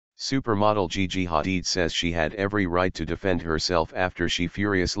Supermodel Gigi Hadid says she had every right to defend herself after she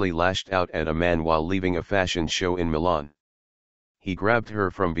furiously lashed out at a man while leaving a fashion show in Milan. He grabbed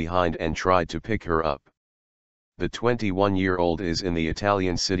her from behind and tried to pick her up. The 21-year-old is in the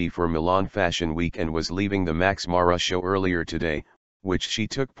Italian city for Milan Fashion Week and was leaving the Max Mara show earlier today, which she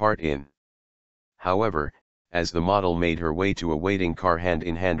took part in. However, as the model made her way to a waiting car hand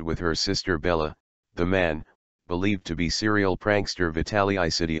in hand with her sister Bella, the man, believed to be serial prankster Vitalii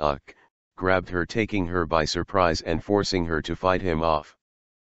Sediuk, grabbed her, taking her by surprise and forcing her to fight him off.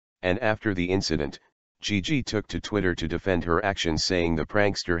 And after the incident, Gigi took to Twitter to defend her actions, saying the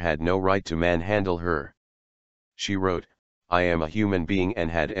prankster had no right to manhandle her. She wrote, "I am a human being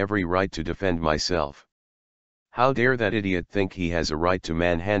and had every right to defend myself. How dare that idiot think he has a right to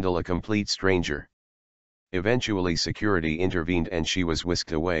manhandle a complete stranger?" Eventually security intervened and she was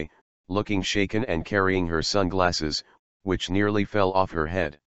whisked away, looking shaken and carrying her sunglasses, which nearly fell off her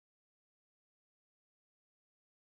head.